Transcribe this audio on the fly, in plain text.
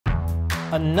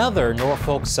Another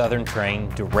Norfolk Southern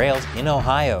train derails in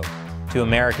Ohio. 2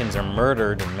 Americans are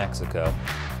murdered in Mexico.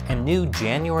 And new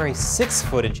January 6th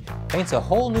footage paints a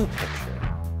whole new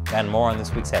picture. And more on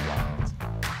this week's headlines.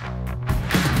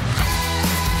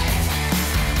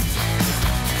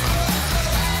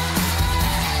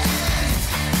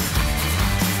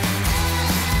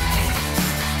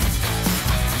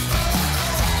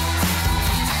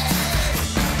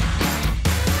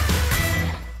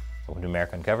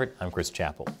 America Uncovered. I'm Chris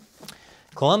Chappell.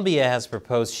 Colombia has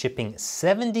proposed shipping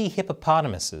 70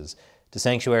 hippopotamuses to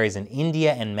sanctuaries in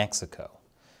India and Mexico.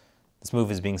 This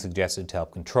move is being suggested to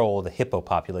help control the hippo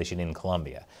population in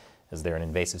Colombia, as they're an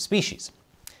invasive species.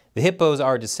 The hippos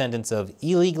are descendants of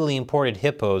illegally imported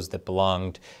hippos that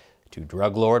belonged to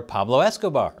drug lord Pablo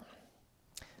Escobar.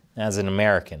 As an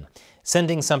American,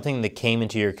 sending something that came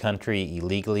into your country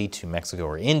illegally to Mexico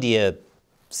or India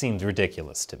seems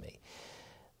ridiculous to me.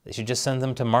 They should just send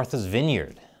them to Martha's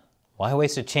Vineyard. Why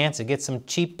waste a chance to get some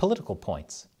cheap political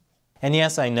points? And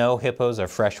yes, I know hippos are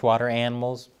freshwater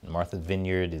animals. Martha's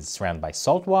Vineyard is surrounded by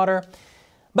salt water.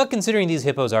 But considering these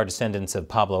hippos are descendants of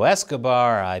Pablo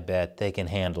Escobar, I bet they can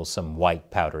handle some white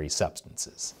powdery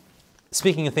substances.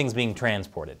 Speaking of things being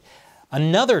transported,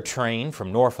 another train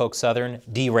from Norfolk Southern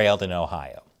derailed in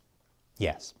Ohio.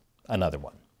 Yes, another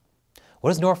one. What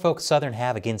does Norfolk Southern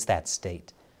have against that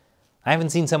state? I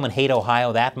haven't seen someone hate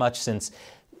Ohio that much since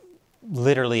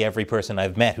literally every person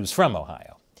I've met who's from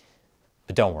Ohio.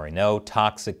 But don't worry, no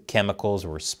toxic chemicals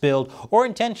were spilled or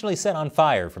intentionally set on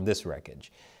fire from this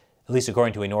wreckage, at least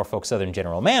according to a Norfolk Southern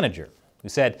general manager, who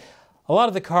said a lot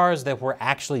of the cars that were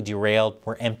actually derailed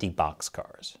were empty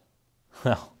boxcars.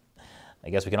 Well,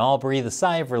 I guess we can all breathe a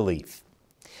sigh of relief.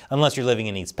 Unless you're living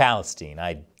in East Palestine,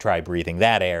 I'd try breathing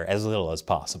that air as little as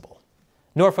possible.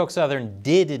 Norfolk Southern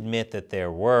did admit that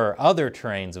there were other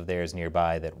trains of theirs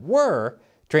nearby that were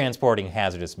transporting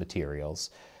hazardous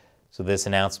materials. So this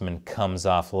announcement comes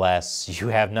off less, you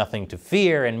have nothing to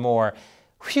fear, and more,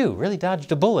 whew, really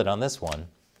dodged a bullet on this one.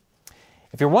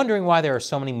 If you're wondering why there are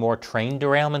so many more train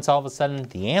derailments all of a sudden,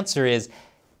 the answer is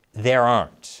there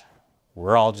aren't.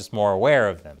 We're all just more aware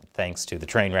of them, thanks to the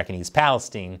train wreck in East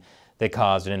Palestine that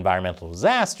caused an environmental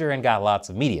disaster and got lots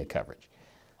of media coverage.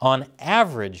 On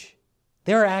average,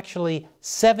 there are actually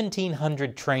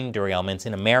 1,700 train derailments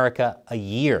in America a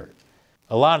year.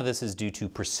 A lot of this is due to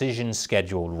precision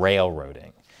scheduled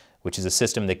railroading, which is a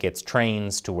system that gets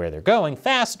trains to where they're going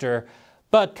faster,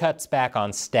 but cuts back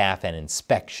on staff and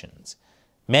inspections.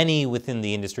 Many within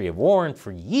the industry have warned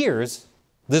for years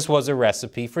this was a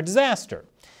recipe for disaster.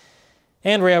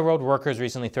 And railroad workers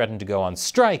recently threatened to go on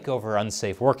strike over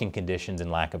unsafe working conditions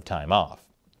and lack of time off.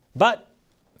 But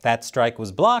that strike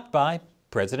was blocked by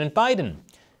President Biden,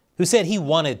 who said he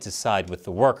wanted to side with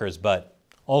the workers, but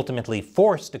ultimately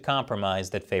forced a compromise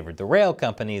that favored the rail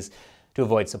companies to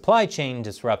avoid supply chain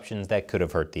disruptions that could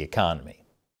have hurt the economy.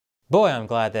 Boy, I'm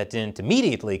glad that didn't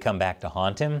immediately come back to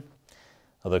haunt him.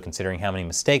 Although considering how many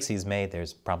mistakes he's made,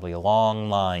 there's probably a long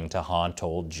line to haunt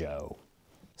old Joe.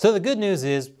 So the good news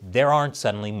is there aren't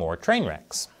suddenly more train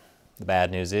wrecks. The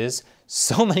bad news is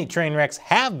so many train wrecks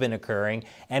have been occurring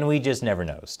and we just never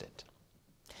noticed it.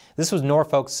 This was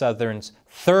Norfolk Southern's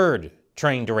 3rd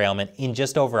train derailment in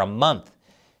just over a month,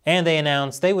 and they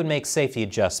announced they would make safety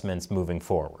adjustments moving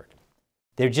forward.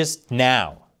 They're just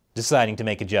now deciding to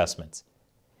make adjustments.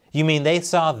 You mean they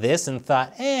saw this and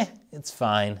thought, it's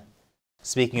fine.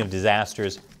 Speaking of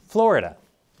disasters, Florida.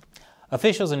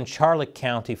 Officials in Charlotte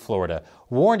County, Florida,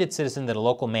 warned its citizens that a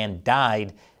local man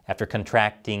died after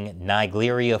contracting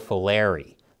Naegleria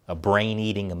fowleri, a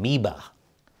brain-eating amoeba.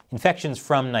 Infections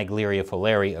from Naegleria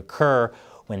fowleri occur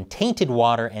when tainted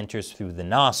water enters through the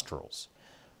nostrils.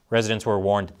 Residents were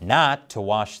warned not to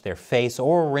wash their face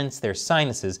or rinse their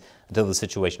sinuses until the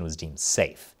situation was deemed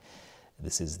safe.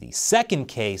 This is the 2nd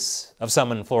case of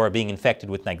someone in Florida being infected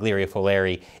with Naegleria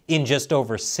fowleri in just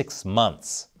over 6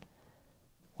 months.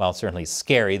 While certainly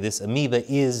scary, this amoeba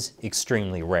is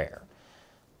extremely rare.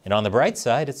 And on the bright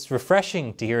side, it's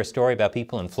refreshing to hear a story about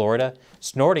people in Florida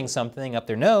snorting something up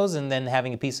their nose and then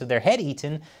having a piece of their head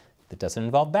eaten that doesn't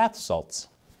involve bath salts.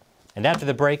 And after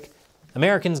the break,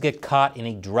 Americans get caught in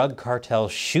a drug cartel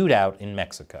shootout in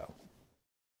Mexico.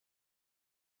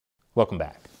 Welcome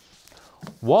back.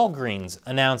 Walgreens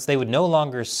announced they would no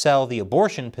longer sell the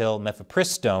abortion pill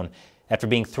mifepristone after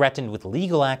being threatened with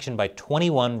legal action by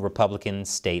 21 Republican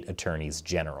state attorneys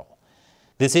general.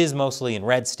 This is mostly in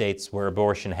red states where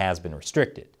abortion has been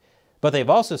restricted. But they've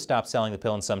also stopped selling the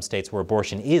pill in some states where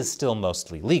abortion is still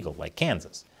mostly legal, like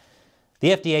Kansas.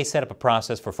 The FDA set up a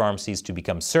process for pharmacies to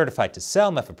become certified to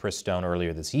sell mifepristone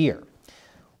earlier this year.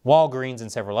 Walgreens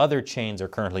and several other chains are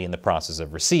currently in the process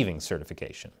of receiving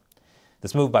certification.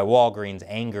 This move by Walgreens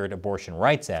angered abortion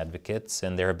rights advocates,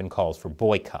 and there have been calls for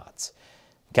boycotts.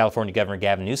 California Governor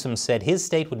Gavin Newsom said his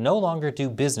state would no longer do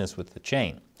business with the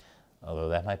chain, although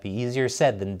that might be easier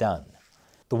said than done.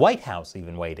 The White House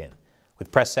even weighed in,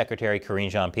 with Press Secretary Karine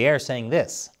Jean-Pierre saying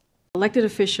this: Elected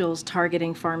officials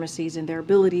targeting pharmacies and their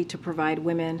ability to provide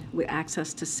women with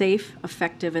access to safe,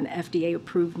 effective, and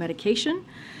FDA-approved medication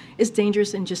is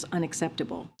dangerous and just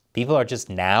unacceptable. People are just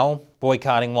now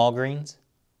boycotting Walgreens?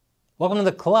 Welcome to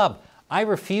the club. I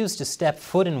refused to step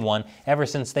foot in one ever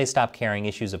since they stopped carrying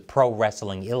issues of Pro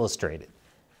Wrestling Illustrated.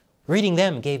 Reading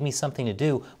them gave me something to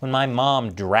do when my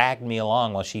mom dragged me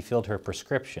along while she filled her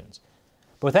prescriptions.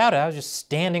 But without it, I was just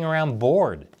standing around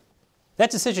bored. That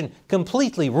decision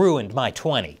completely ruined my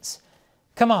 20s.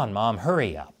 Come on, Mom,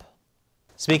 hurry up.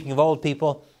 Speaking of old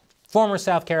people, former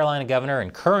South Carolina governor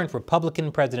and current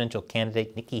Republican presidential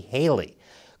candidate Nikki Haley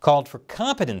called for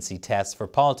competency tests for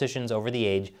politicians over the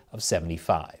age of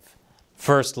 75.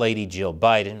 First Lady Jill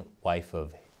Biden, wife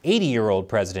of 80-year-old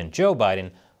President Joe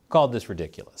Biden, called this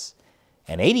ridiculous.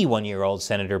 And 81-year-old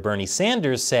Senator Bernie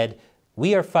Sanders said,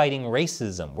 "We are fighting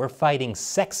racism, we're fighting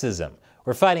sexism,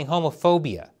 we're fighting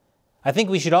homophobia. I think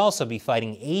we should also be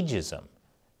fighting ageism.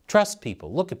 Trust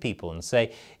people, look at people and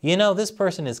say, you know, this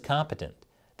person is competent,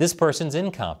 this person's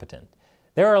incompetent.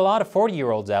 There are a lot of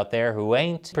 40-year-olds out there who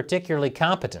ain't particularly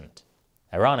competent."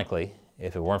 Ironically,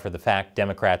 if it weren't for the fact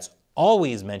Democrats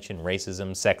always mention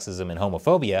racism, sexism, and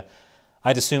homophobia,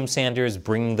 I'd assume Sanders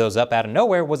bringing those up out of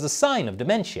nowhere was a sign of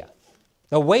dementia.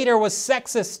 The waiter was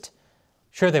sexist.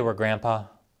 Sure they were, Grandpa.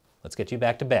 Let's get you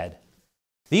back to bed.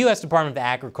 The U.S. Department of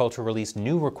Agriculture released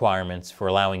new requirements for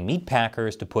allowing meat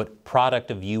packers to put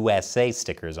 "Product of USA"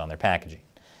 stickers on their packaging.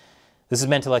 This is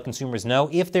meant to let consumers know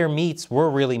if their meats were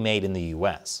really made in the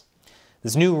U.S.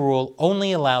 This new rule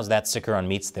only allows that sticker on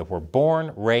meats that were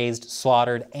born, raised,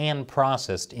 slaughtered, and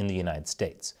processed in the United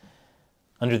States.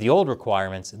 Under the old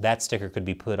requirements, that sticker could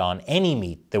be put on any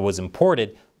meat that was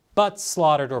imported but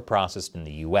slaughtered or processed in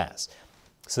the U.S.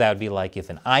 So that would be like if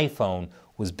an iPhone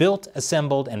was built,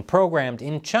 assembled, and programmed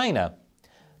in China,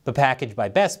 but packaged by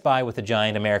Best Buy with a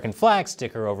giant American flag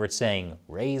sticker over it saying,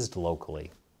 "Raised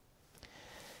locally."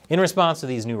 In response to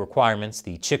these new requirements,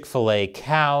 the Chick-fil-A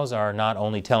cows are not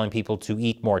only telling people to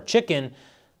eat more chicken,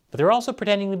 but they're also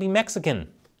pretending to be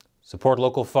Mexican. Support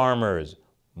local farmers.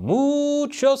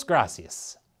 Muchos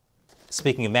gracias.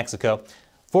 Speaking of Mexico,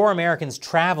 4 Americans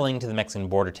traveling to the Mexican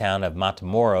border town of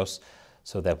Matamoros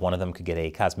so that one of them could get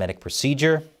a cosmetic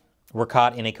procedure were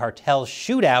caught in a cartel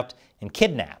shootout and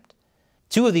kidnapped.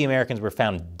 2 of the Americans were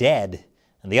found dead,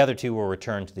 and the other 2 were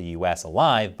returned to the U.S.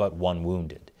 alive, but 1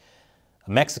 wounded. A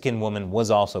Mexican woman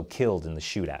was also killed in the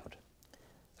shootout.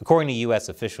 According to U.S.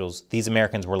 officials, these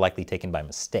Americans were likely taken by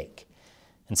mistake,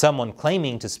 and someone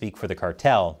claiming to speak for the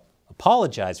cartel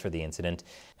apologized for the incident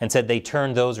and said they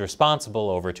turned those responsible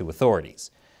over to authorities.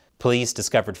 Police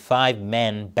discovered 5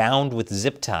 men bound with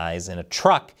zip ties in a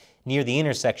truck near the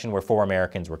intersection where 4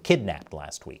 Americans were kidnapped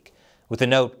last week, with a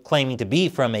note claiming to be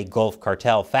from a Gulf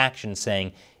cartel faction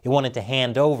saying it wanted to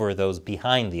hand over those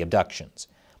behind the abductions.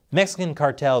 Mexican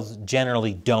cartels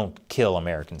generally don't kill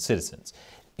American citizens,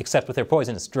 except with their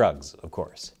poisonous drugs, of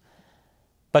course.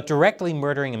 But directly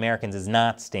murdering Americans is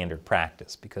not standard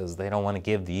practice because they don't want to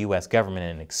give the U.S. government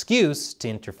an excuse to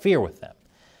interfere with them.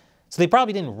 So they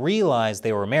probably didn't realize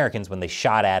they were Americans when they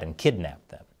shot at and kidnapped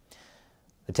them.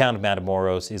 The town of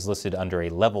Matamoros is listed under a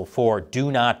Level 4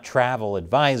 Do Not Travel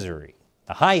Advisory,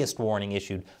 the highest warning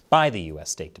issued by the U.S.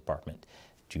 State Department,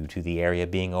 due to the area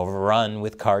being overrun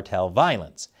with cartel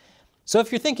violence. So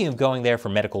if you're thinking of going there for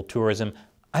medical tourism,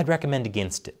 I'd recommend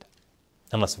against it.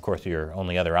 Unless, of course, your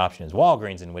only other option is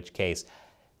Walgreens, in which case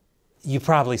you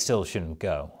probably still shouldn't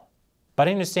go. But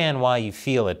I understand why you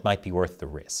feel it might be worth the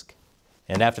risk.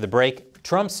 And after the break,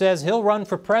 Trump says he'll run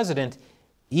for president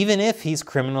even if he's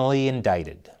criminally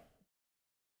indicted.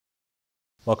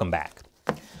 Welcome back.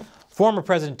 Former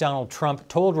President Donald Trump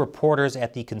told reporters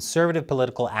at the Conservative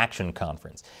Political Action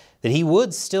Conference that he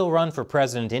would still run for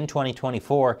president in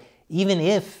 2024 even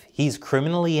if he's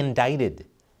criminally indicted.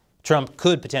 Trump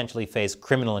could potentially face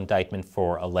criminal indictment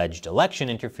for alleged election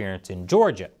interference in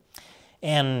Georgia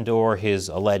and/or his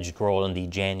alleged role in the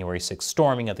January 6th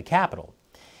storming of the Capitol,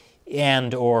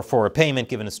 and/or for a payment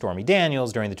given to Stormy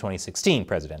Daniels during the 2016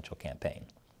 presidential campaign.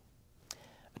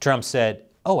 Trump said,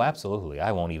 "Oh, absolutely,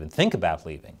 I won't even think about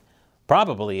leaving.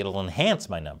 Probably it'll enhance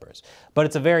my numbers, but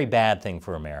it's a very bad thing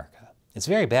for America. It's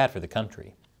very bad for the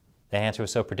country." The answer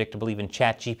was so predictable even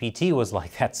ChatGPT was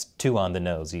like, that's too on the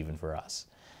nose even for us.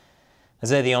 I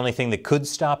say the only thing that could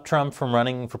stop Trump from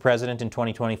running for president in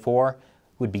 2024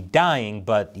 would be dying,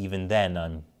 but even then,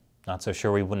 I'm not so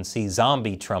sure we wouldn't see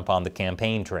zombie Trump on the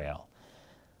campaign trail.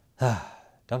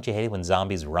 Don't you hate it when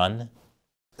zombies run?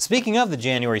 Speaking of the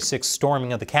January 6th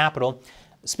storming of the Capitol,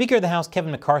 Speaker of the House Kevin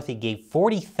McCarthy gave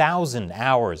 40,000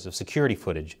 hours of security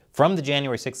footage from the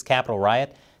January 6th Capitol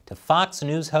riot to Fox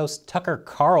News host Tucker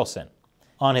Carlson.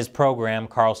 On his program,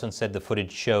 Carlson said the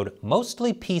footage showed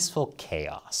mostly peaceful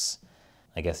chaos.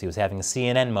 I guess he was having a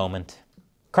CNN moment.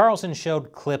 Carlson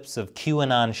showed clips of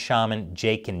QAnon shaman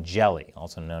Jake and Jelly,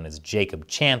 also known as Jacob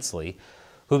Chansley,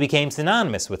 who became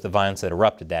synonymous with the violence that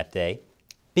erupted that day,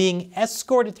 being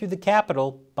escorted through the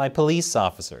Capitol by police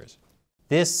officers.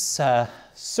 This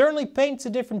certainly paints a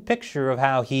different picture of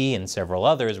how he and several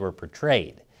others were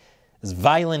portrayed as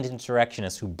violent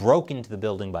insurrectionists who broke into the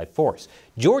building by force.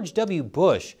 George W.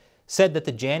 Bush said that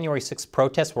the January 6th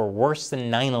protests were worse than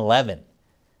 9/11,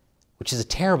 which is a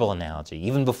terrible analogy,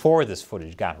 even before this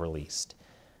footage got released.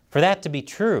 For that to be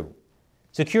true,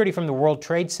 security from the World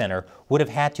Trade Center would have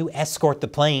had to escort the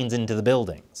planes into the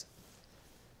buildings.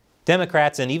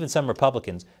 Democrats and even some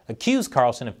Republicans accuse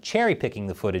Carlson of cherry-picking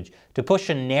the footage to push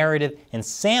a narrative and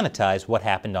sanitize what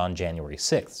happened on January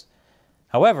 6th.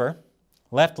 However,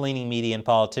 left-leaning media and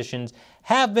politicians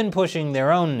have been pushing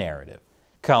their own narrative,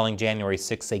 calling January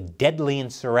 6th a deadly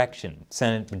insurrection.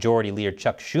 Senate Majority Leader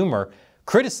Chuck Schumer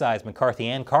criticized McCarthy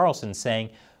and Carlson, saying,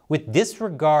 with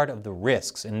disregard of the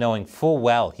risks and knowing full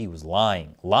well he was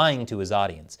lying to his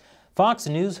audience, Fox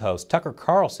News host Tucker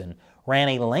Carlson ran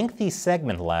a lengthy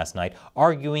segment last night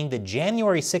arguing the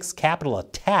January 6th Capitol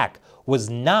attack was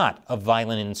not a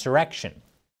violent insurrection.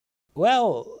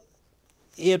 Well,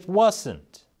 it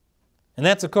wasn't. And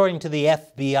that's according to the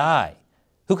FBI,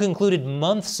 who concluded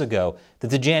months ago that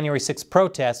the January 6th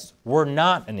protests were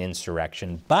not an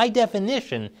insurrection, by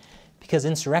definition, because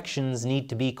insurrections need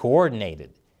to be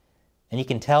coordinated. And you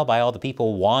can tell by all the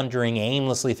people wandering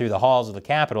aimlessly through the halls of the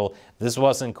Capitol, this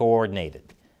wasn't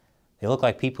coordinated. They look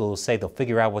like people who say they'll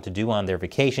figure out what to do on their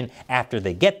vacation after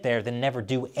they get there, then never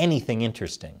do anything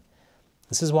interesting.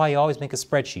 This is why you always make a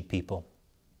spreadsheet, people.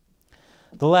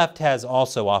 The left has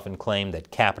also often claimed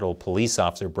that Capitol Police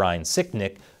Officer Brian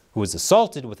Sicknick, who was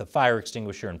assaulted with a fire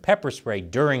extinguisher and pepper spray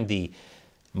during the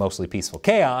mostly peaceful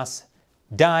chaos,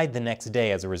 died the next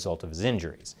day as a result of his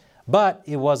injuries. But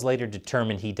it was later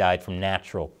determined he died from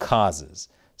natural causes,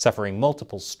 suffering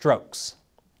multiple strokes.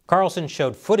 Carlson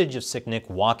showed footage of Sicknick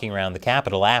walking around the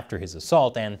Capitol after his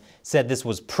assault and said this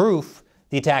was proof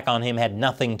the attack on him had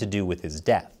nothing to do with his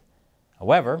death.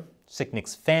 However,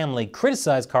 Sicknick's family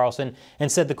criticized Carlson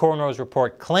and said the coroner's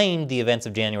report claimed the events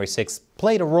of January 6th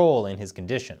played a role in his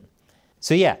condition.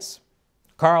 So yes,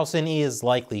 Carlson is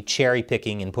likely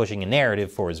cherry-picking and pushing a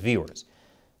narrative for his viewers.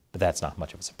 But that's not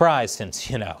much of a surprise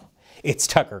since, it's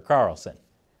Tucker Carlson.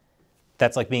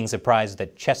 That's like being surprised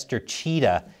that Chester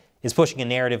Cheetah is pushing a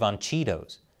narrative on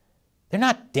Cheetos. They're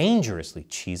not dangerously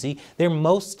cheesy, they're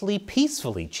mostly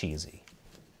peacefully cheesy.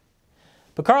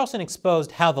 But Carlson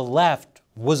exposed how the left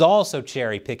was also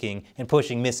cherry-picking and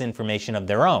pushing misinformation of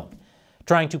their own,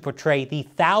 trying to portray the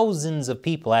thousands of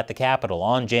people at the Capitol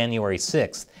on January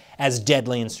 6th as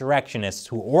deadly insurrectionists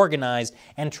who organized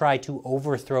and tried to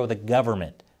overthrow the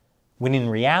government, when in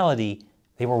reality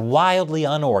they were wildly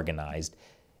unorganized,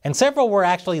 and several were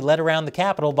actually led around the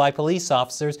Capitol by police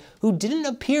officers who didn't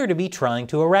appear to be trying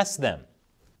to arrest them.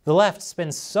 The left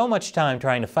spends so much time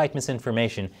trying to fight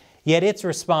misinformation, yet it's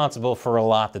responsible for a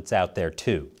lot that's out there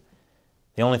too.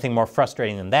 The only thing more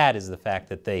frustrating than that is the fact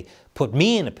that they put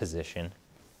me in a position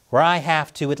where I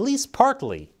have to, at least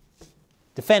partly,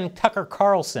 defend Tucker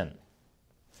Carlson.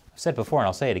 I've said before and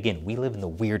I'll say it again, we live in the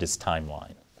weirdest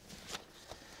timeline.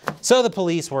 So the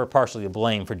police were partially to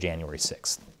blame for January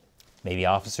 6th. Maybe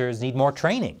officers need more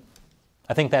training.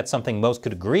 I think that's something most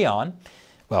could agree on.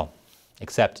 Well,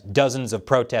 except dozens of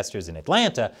protesters in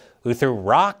Atlanta who threw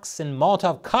rocks and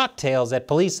Molotov cocktails at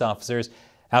police officers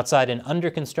outside an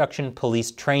under-construction police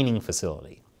training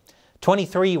facility.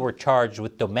 23 were charged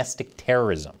with domestic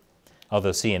terrorism,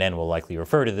 although CNN will likely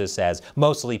refer to this as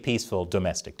mostly peaceful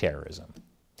domestic terrorism.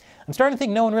 I'm starting to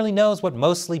think no one really knows what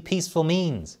mostly peaceful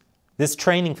means. This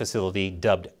training facility,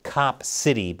 dubbed Cop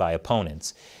City by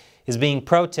opponents, is being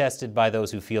protested by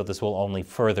those who feel this will only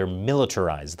further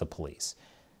militarize the police.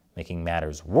 Making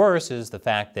matters worse is the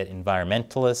fact that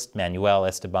environmentalist Manuel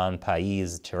Esteban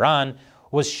Pais Terán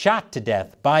was shot to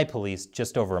death by police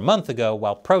just over a month ago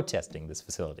while protesting this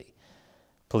facility.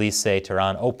 Police say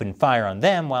Terán opened fire on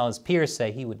them, while his peers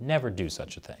say he would never do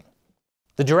such a thing.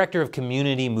 The director of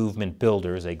Community Movement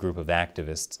Builders, a group of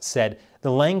activists, said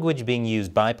the language being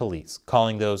used by police,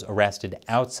 calling those arrested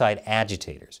outside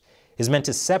agitators, is meant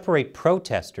to separate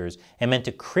protesters and meant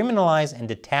to criminalize and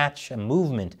detach a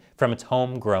movement from its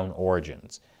homegrown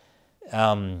origins.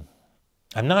 I'm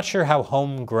not sure how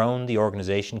homegrown the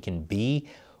organization can be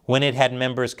when it had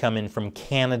members come in from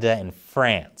Canada and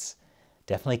France.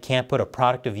 Definitely can't put a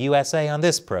product of USA on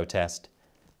this protest.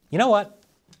 You know what?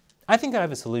 I think I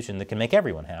have a solution that can make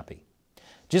everyone happy.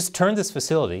 Just turn this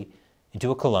facility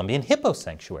into a Colombian hippo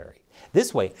sanctuary.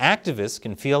 This way, activists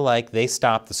can feel like they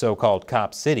stopped the so-called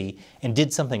cop city and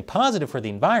did something positive for the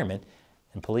environment,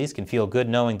 and police can feel good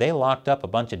knowing they locked up a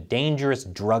bunch of dangerous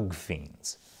drug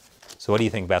fiends. So what do you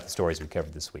think about the stories we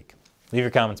covered this week? Leave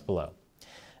your comments below.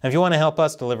 And if you want to help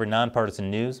us deliver nonpartisan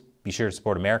news, be sure to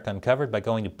support America Uncovered by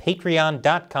going to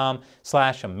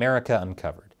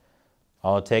patreon.com/AmericaUncovered.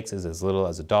 All it takes is as little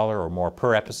as $1 or more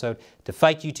per episode to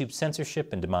fight YouTube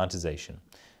censorship and demonetization.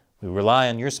 We rely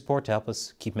on your support to help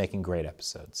us keep making great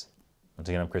episodes. Once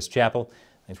again, I'm Chris Chappell.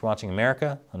 Thanks for watching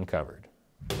America Uncovered.